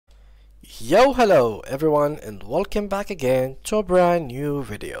Yo, hello everyone, and welcome back again to a brand new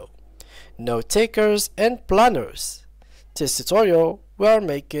video. Note takers and planners. This tutorial, we are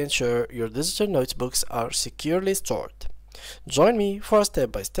making sure your digital notebooks are securely stored. Join me for a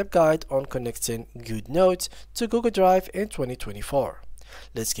step-by-step guide on connecting Goodnotes to Google Drive in 2024.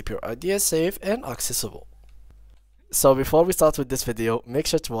 Let's keep your ideas safe and accessible. So before we start with this video, make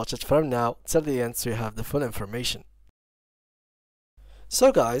sure to watch it from now till the end so you have the full information.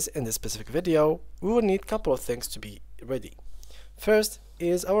 So guys, in this specific video, we will need a couple of things to be ready. First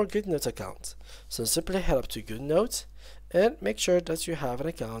is our Goodnotes account. So simply head up to Goodnotes and make sure that you have an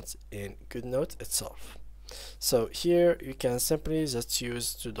account in Goodnotes itself. So here you can simply just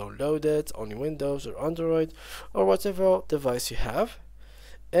use to download it on Windows or Android or whatever device you have,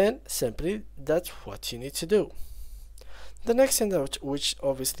 and simply that's what you need to do. The next thing which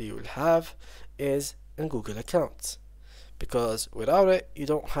obviously you will have is a Google account, because without it you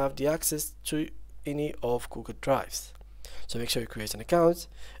don't have the access to any of Google Drives. So make sure you create an account,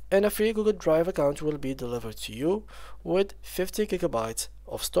 and a free Google Drive account will be delivered to you with 50 gigabytes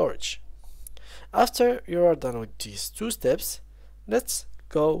of storage. After you are done with these two steps, let's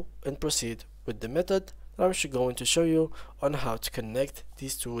go and proceed with the method that I'm going to show you on how to connect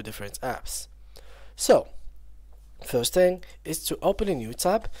these two different apps. So first thing is to open a new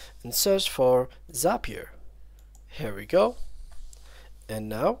tab and search for Zapier. Here we go, and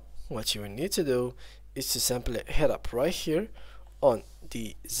now what you will need to do is to simply head up right here on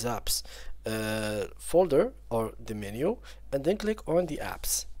the Zaps folder or the menu, and then click on the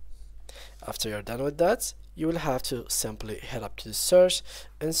apps. After you're done with that, you will have to simply head up to the search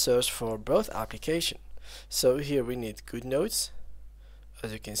and search for both applications. So here we need Goodnotes.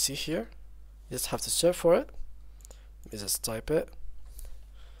 As you can see here, you just have to search for it. Let me just type it.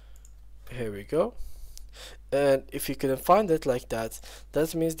 Here we go. And if you couldn't find it like that,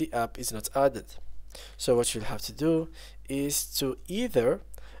 that means the app is not added. So what you'll have to do is to either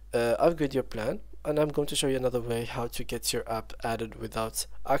upgrade your plan, and I'm going to show you another way how to get your app added without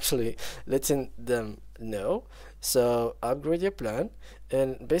actually letting them know. So upgrade your plan,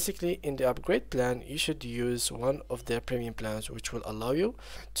 and basically in the upgrade plan you should use one of their premium plans which will allow you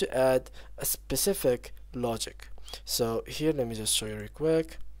to add a specific logic. So here, let me just show you real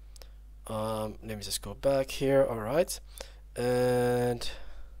quick. Let me just go back here. Alright, and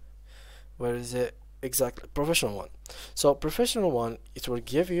where is it exactly? Professional one. So professional one, it will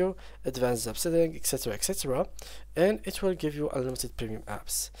give you advanced app setting, etc, and it will give you unlimited premium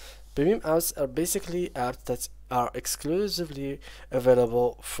apps. Premium apps are basically apps that are exclusively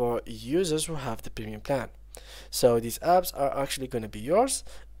available for users who have the premium plan. So these apps are actually going to be yours,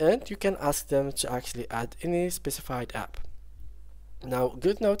 and you can ask them to actually add any specified app. Now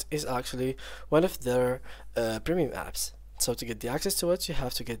Goodnotes is actually one of their premium apps, so to get the access to it you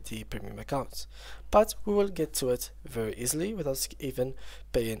have to get the premium account, but we will get to it very easily without even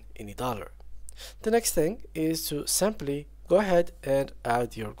paying any dollar. The next thing is to simply go ahead and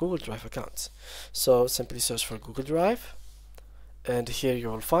add your Google Drive account. So simply search for Google Drive, and here you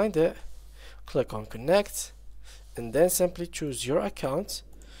will find it. Click on connect, and then simply choose your account,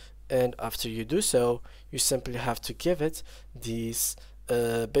 and after you do so you simply have to give it these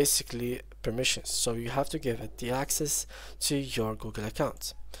basically permissions. So you have to give it the access to your Google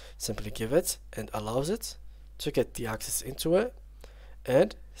account. Simply give it and allows it to get the access into it.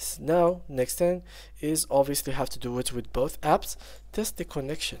 And now next thing is obviously have to do it with both apps. Test the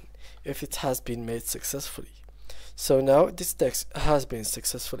connection if it has been made successfully. So now this test has been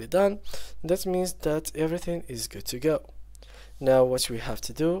successfully done. That means that everything is good to go. Now what we have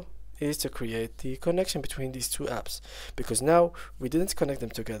to do is to create the connection between these two apps, because now we didn't connect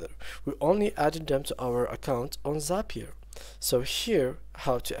them together, we only added them to our account on Zapier. So here,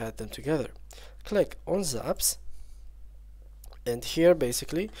 how to add them together: click on Zaps, and here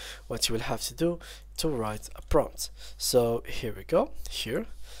basically what you will have to do to write a prompt. So here we go. Here,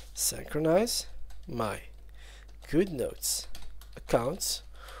 synchronize my Goodnotes account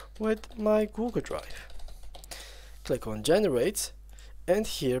with my Google Drive. Click on generate, and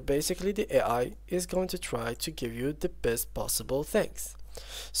here basically the AI is going to try to give you the best possible things.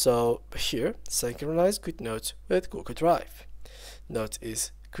 So here, synchronize Goodnotes with Google Drive. Note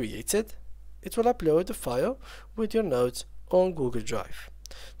is created. It will upload the file with your notes on Google Drive.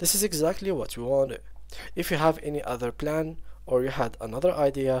 This is exactly what we wanted. If you have any other plan or you had another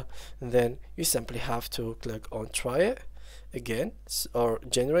idea, then you simply have to click on try it again, or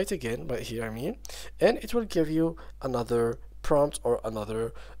generate again right here, and it will give you another prompt or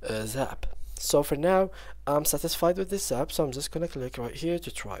another zap. So for now I'm satisfied with this app, so I'm just gonna click right here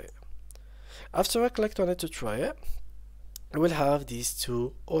to try it. After I clicked on it to try it, we will have these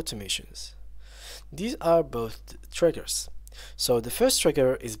two automations. These are both triggers. So the first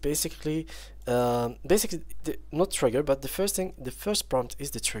trigger is basically not trigger, but the first prompt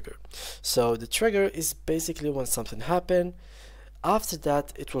is the trigger. So the trigger is basically when something happens. After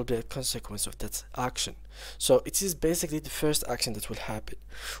that, it will be a consequence of that action. So it is basically the first action that will happen,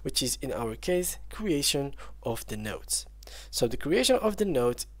 which is in our case creation of the nodes. So the creation of the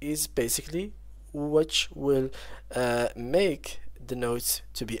node is basically which will make the nodes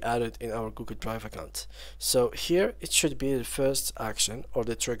to be added in our Google Drive account. So here it should be the first action or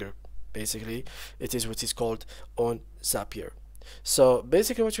the trigger. Basically it is what is called on Zapier. So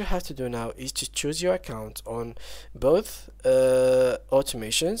basically what you have to do now is to choose your account on both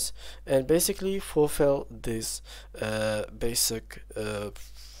automations and basically fulfill these basic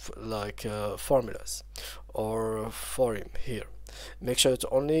formulas or form here. Make sure to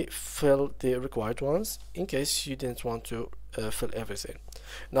only fill the required ones in case you didn't want to fill everything.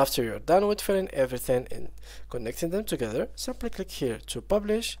 And after you're done with filling everything and connecting them together, simply click here to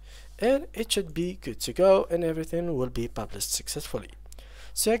publish, and it should be good to go and everything will be published successfully.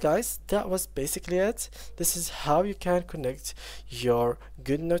 So yeah guys, that was basically it. This is how you can connect your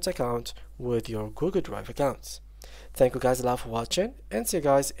Goodnotes account with your Google Drive account. Thank you guys a lot for watching, and see you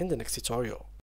guys in the next tutorial.